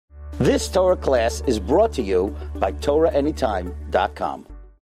This Torah class is brought to you by TorahAnytime.com.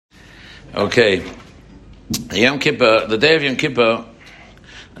 Okay, Yom Kippur, the day of Yom Kippur,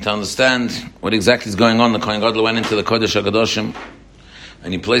 to understand what exactly is going on, the Kohen Gadol went into the Kodesh HaKadoshim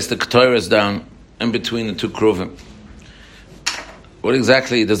and he placed the Ketores down in between the two Kruvim. What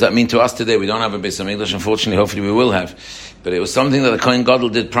exactly does that mean to us today? We don't have a Beis HaMikdash, unfortunately, hopefully we will have. But it was something that the Kohen Gadol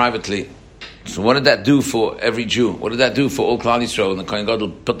did privately. So what did that do for every Jew? What did that do for all Klal Yisrael? And the Kohen Gadol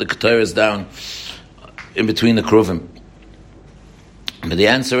put the Ketores down in between the Kruvim. But the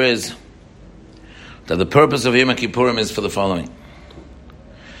answer is that the purpose of Yom Kippurim is for the following.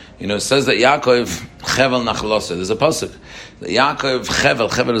 You know, it says that Yaakov chevel nachlose. There's a pasuk that Yaakov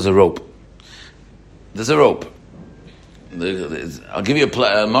chevel is a rope. There's a rope. I'll give you a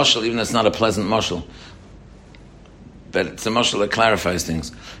mashal, even though it's not a pleasant mashal, but it's a mashal that clarifies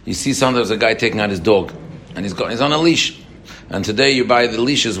things. You see, sometimes a guy taking out his dog, and he's on a leash. And today you buy the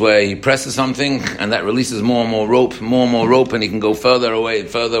leashes where he presses something, and that releases more and more rope, and he can go further away.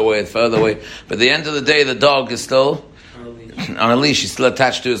 But at the end of the day, the dog is still on a leash. He's still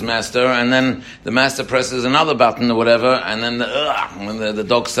attached to his master, and then the master presses another button or whatever, and then when the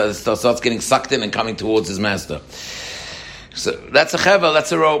dog starts getting sucked in and coming towards his master. So that's a chevel,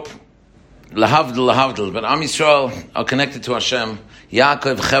 that's a rope. Lahavdil. But Am Yisrael are connected to Hashem.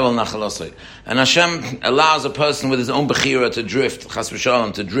 Yaakov chevel nachalosei. And Hashem allows a person with his own bechira to drift, chas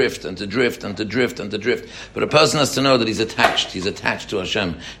v'shalom, to drift. But a person has to know that he's attached to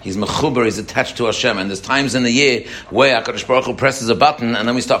Hashem. He's mechuber, he's attached to Hashem. And there's times in the year where HaKadosh Baruch Hu presses a button, and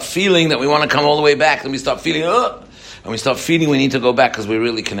then we start feeling that we want to come all the way back, and we start feeling, and we start feeling we need to go back because we're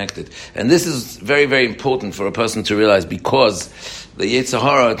really connected. And this is very, very important for a person to realize, because the Yetzer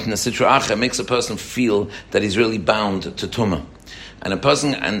Hara in the Sitra Achra makes a person feel that he's really bound to Tumah. And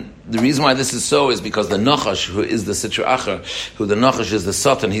the reason why this is so is because the Nachash, who is the Sitra Achra, who the Nachash is the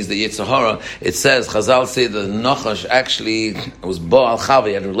Satan, he's the Yetzer Hara. It says, Chazal say that the Nachash actually was Baal Chava,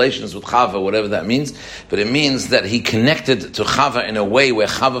 he had relations with Chava, whatever that means, but it means that he connected to Chava in a way where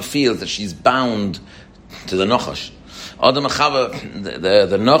Chava feels that she's bound to the Nachash. Adam and Chava,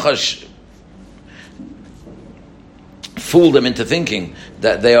 the Nachash fooled them into thinking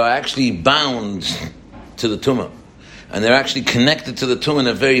that they are actually bound to the Tumah. And they're actually connected to the Tumah in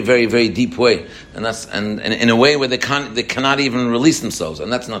a very, very, very deep way. And in a way where they cannot even release themselves. And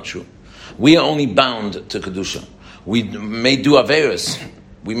that's not true. We are only bound to Kedusha. We may do Averis.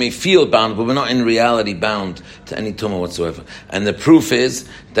 We may feel bound, but we're not in reality bound to any Tumah whatsoever. And the proof is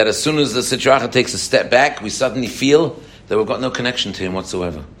that as soon as the Sitra Achra takes a step back, we suddenly feel that we've got no connection to him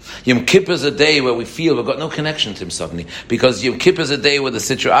whatsoever. Yom Kippur is a day where we feel we've got no connection to him suddenly. Because Yom Kippur is a day where the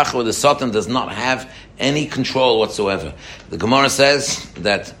Sitra Achra, where the Satan does not have any control whatsoever. The Gemara says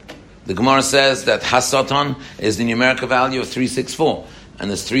that Has-Satan is the numerical value of 364. And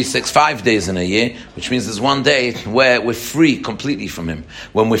there's 365 days in a year, which means there's one day where we're free completely from him.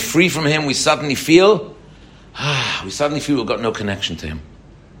 When we're free from him, we suddenly feel we've got no connection to him.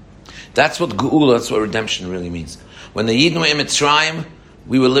 That's what Geula, that's what redemption really means. When the Yidden were in Mitzrayim,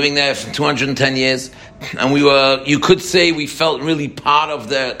 we were living there for 210 years, and you could say we felt really part of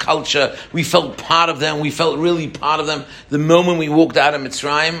their culture. We felt part of them. We felt really part of them. The moment we walked out of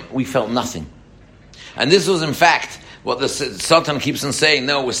Mitzrayim, we felt nothing. And this was, in fact, what the Sultan keeps on saying.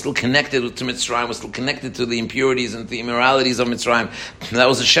 No, we're still connected to Mitzrayim. We're still connected to the impurities and the immoralities of Mitzrayim. And that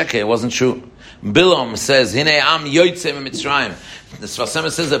was a sheker. It wasn't true. Bilam says, Hine am yoytzeh Mitzrayim. The Sfasema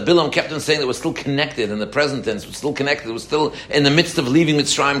says that Bilam kept on saying that we're still connected in the present tense. We're still connected. We're still in the midst of leaving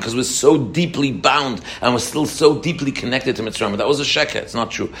Mitzrayim because we're so deeply bound and we're still so deeply connected to Mitzrayim. But that was a sheker. It's not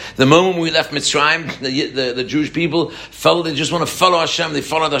true. The moment we left Mitzrayim, the Jewish people felt they just want to follow Hashem. They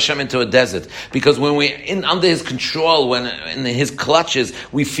followed Hashem into a desert because when we're under His control, when in His clutches,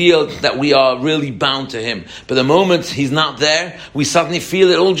 we feel that we are really bound to Him. But the moment He's not there, we suddenly feel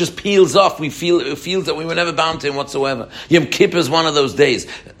it all just peels off. It feels that we were never bound to Him whatsoever. Yom Kippur is one of those days.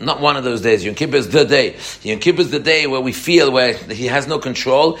 Not one of those days. Yom Kippur is the day. Yom Kippur is the day where we feel where He has no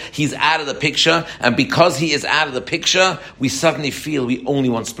control. He's out of the picture. And because He is out of the picture, we suddenly feel we only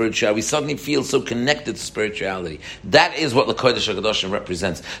want spirituality. We suddenly feel so connected to spirituality. That is what the Kodesh HaKadoshim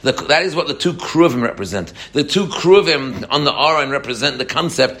represents. That is what the two Kruvim represent. The two Kruvim on the Aron represent the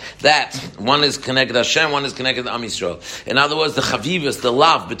concept that one is connected to Hashem, one is connected to Am Yisrael. In other words, the chavivus, the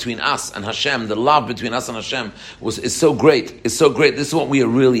love between us and Hashem, the love between us and Hashem is so great. It's so great. This is what we are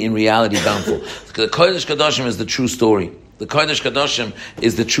really in reality bound for. The Kodesh HaKadoshim is the true story. The Kodesh Kadoshim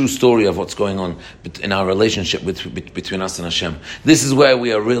is the true story of what's going on in our relationship between us and Hashem. This is where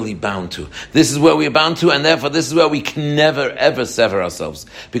we are really bound to. This is where we are bound to, and therefore this is where we can never, ever sever ourselves.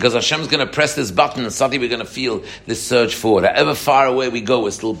 Because Hashem's going to press this button, and suddenly we're going to feel this surge forward. However far away we go,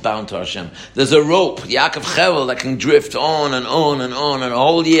 we're still bound to Hashem. There's a rope, Yaakov Chevel, that can drift on and on and on, and a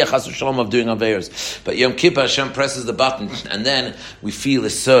whole year, Chas v'Shalom, of doing Averos. But Yom Kippur, Hashem presses the button, and then we feel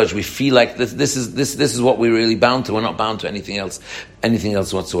this surge. We feel like this is what we're really bound to. We're not bound to anything else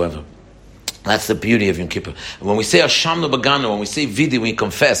whatsoever. That's the beauty of Yom Kippur. And when we say Hashem Bagana, when we say Vidi, when we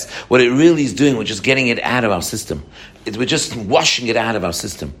confess, what it really is doing, we're just getting it out of our system. We're just washing it out of our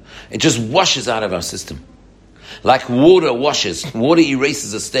system. It just washes out of our system. Like water washes. Water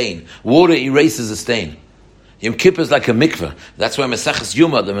erases a stain. Water erases a stain. Yom Kippur is like a mikveh. That's why Maseches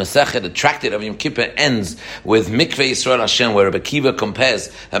Yuma, the Masechet, the tractate of Yom Kippur, ends with Mikveh Yisrael Hashem, where Rabbi Kiva compares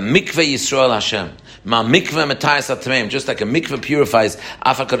a Mikveh Yisrael Hashem. Ma mikveh matayas atmeim, just like a mikveh purifies,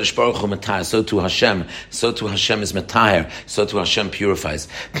 Afa Kadosh Baruch Hu matayas, so to Hashem is matayar, so to Hashem purifies.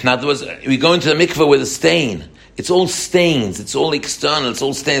 Now we go into the mikveh with a stain. It's all stains, it's all external, it's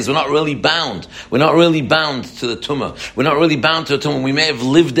all stains. We're not really bound. We're not really bound to the tumah. We're not really bound to the tumah. We may have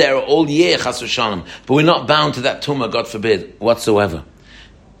lived there all year, chas v'shalom, but we're not bound to that tumah, God forbid, whatsoever.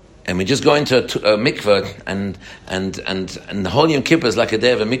 And we just go into a mikveh, and the whole Yom Kippur is like a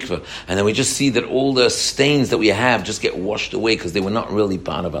day of a mikveh, and then we just see that all the stains that we have just get washed away because they were not really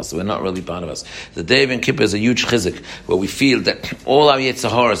part of us. They were not really part of us. The day of Yom Kippur is a huge chizuk where we feel that all our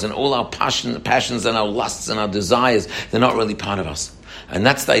yetzaharas and all our passions and our lusts and our desires, they're not really part of us. And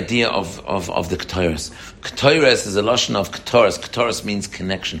that's the idea of the Ketores. Ketores is a lashon of Ketores. Ketores means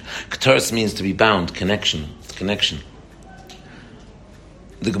connection. Ketores means to be bound, connection.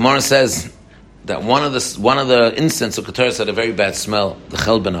 The Gemara says that one of the incense of Ketores had a very bad smell, the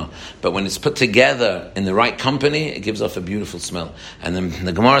chelbana. But when it's put together in the right company, it gives off a beautiful smell. And then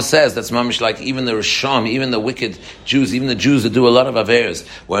the Gemara says that's mamish like even the Risham, even the wicked Jews, even the Jews that do a lot of Averos,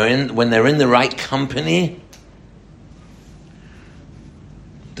 when they're in the right company,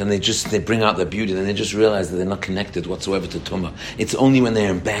 then they bring out their beauty. Then they just realize that they're not connected whatsoever to Tumah. It's only when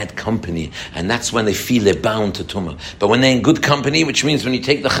they're in bad company, and that's when they feel they're bound to Tumah. But when they're in good company, which means when you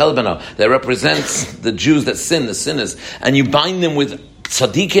take the Chelbana, that represents the Jews that sin, the sinners, and you bind them with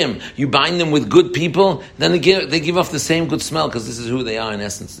tzaddikim, you bind them with good people, then they give off the same good smell, because this is who they are in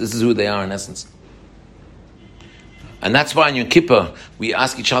essence. And that's why in Yom Kippur, we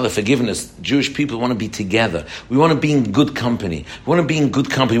ask each other forgiveness. Jewish people want to be together. We want to be in good company. We want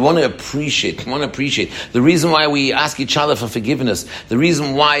to appreciate. The reason why we ask each other for forgiveness, the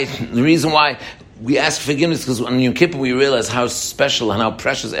reason why we ask forgiveness, because on Yom Kippur we realize how special and how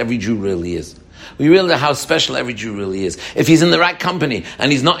precious every Jew really is. We realize how special every Jew really is. If he's in the right company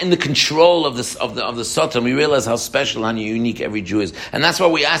and he's not in the control of the Satan, we realize how special and unique every Jew is. And that's why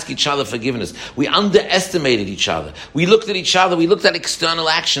we ask each other forgiveness. We underestimated each other. We looked at each other, we looked at external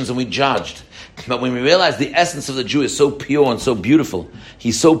actions and we judged. But when we realize the essence of the Jew is so pure and so beautiful,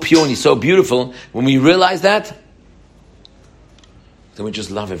 he's so pure and he's so beautiful, when we realize that, then we just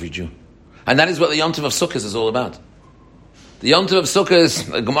love every Jew. And that is what the Yom Tov of Sukkot is all about. The Yom Tov of Sukkah is,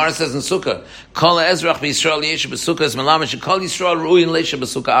 Gemara says in Sukkah, Kol Ezrach b'Yisrael yeshu b'Sukkah is melam shekol Yisrael ru'in leisha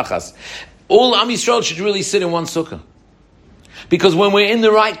b'Sukkah achas. All Am Yisrael should really sit in one Sukkah. Because when we're in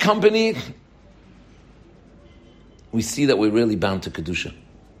the right company, we see that we're really bound to Kedusha.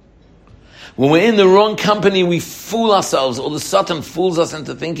 When we're in the wrong company, we fool ourselves, or the Satan fools us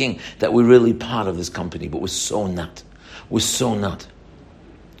into thinking that we're really part of this company, but we're so not.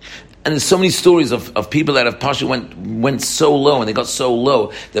 And there's so many stories of people that have partially went so low, and they got so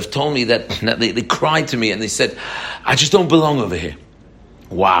low, they've told me that they cried to me and they said, I just don't belong over here.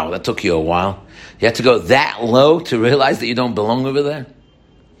 Wow, that took you a while. You had to go that low to realize that you don't belong over there?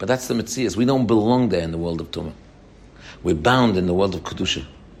 But that's the Metzias. We don't belong there in the world of Tumah. We're bound in the world of Kedusha.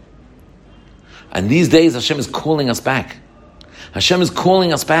 And these days Hashem is calling us back. Hashem is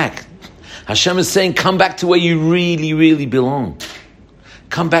saying, come back to where you really, really belong.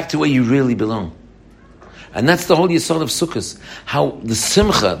 Come back to where you really belong. And that's the whole yesod of Sukkot. How the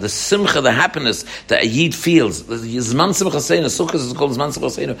simcha, the happiness that a yid feels. The Zman Simcha Seinu, Sukkot is called Zman Simcha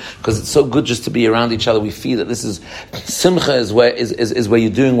Seinu because it's so good just to be around each other. We feel that this is, simcha is where you're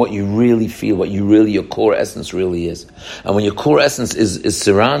doing what you really feel, what you really, your core essence really is. And when your core essence is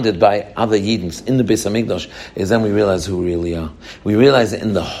surrounded by other yidins in the Beis HaMikdash, is then we realize who we really are. We realize that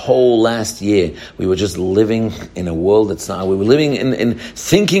in the whole last year, we were just living in a world that's not, we were living in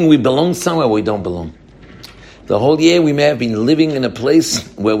thinking we belong somewhere where we don't belong. The whole year we may have been living in a place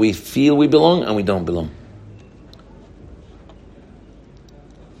where we feel we belong and we don't belong.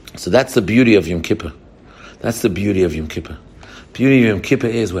 So that's the beauty of Yom Kippur. That's the beauty of Yom Kippur. Beauty of Yom Kippur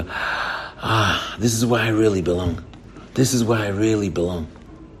is where, this is where I really belong. This is where I really belong.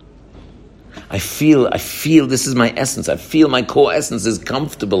 I feel this is my essence. I feel my core essence is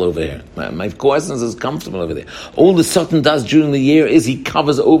comfortable over here. My core essence is comfortable over there. All the Satan does during the year is he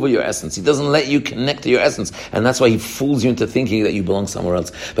covers over your essence. He doesn't let you connect to your essence. And that's why he fools you into thinking that you belong somewhere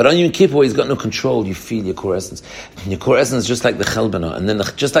else. But on Yom Kippur, he's got no control. You feel your core essence. And your core essence is just like the Chelbana. And then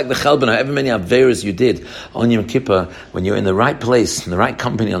just like the Chelbana, however many Averas you did on Yom Kippur, when you're in the right place, in the right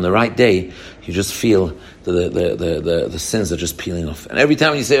company, on the right day, you just feel the sins are just peeling off. And every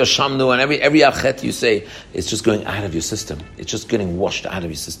time you say Hashamnu, and every achet you say, it's just going out of your system. It's just getting washed out of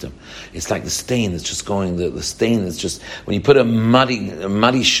your system. It's like the stain that's just going, the stain that's just, when you put a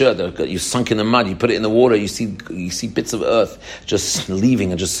muddy shirt that you sunk in the mud, you put it in the water, you see bits of earth just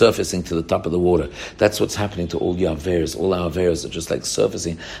leaving and just surfacing to the top of the water. That's what's happening to all your Averas. All our Averas are just like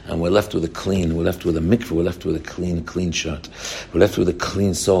surfacing, and we're left with a clean, we're left with a mikveh, we're left with a clean shirt. We're left with a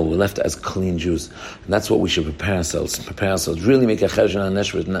clean soul. We're left as clean Jews. And that's what we should prepare ourselves, really make a cheshbon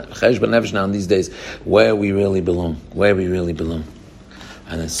nefesh now in these days, where we really belong.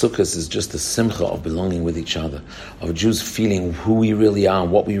 And then Sukkot is just the simcha of belonging with each other, of Jews feeling who we really are,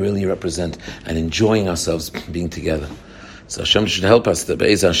 what we really represent, and enjoying ourselves being together. So Hashem should help us, that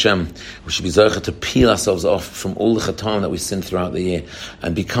Be'ez Hashem, we should be zocheh to peel ourselves off from all the chataim that we sin throughout the year,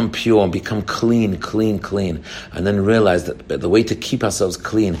 and become pure, and become clean, and then realize that the way to keep ourselves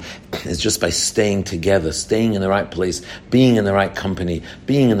clean is just by staying together, staying in the right place, being in the right company,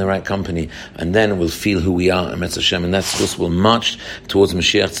 and then we'll feel who we are, Emetz Hashem, and that's what will march towards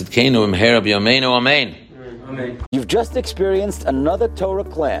Mashiach Tzidkeinu, Imher B'Yameinu, Amen. Amen. You've just experienced another Torah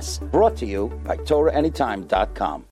class brought to you by TorahAnytime.com.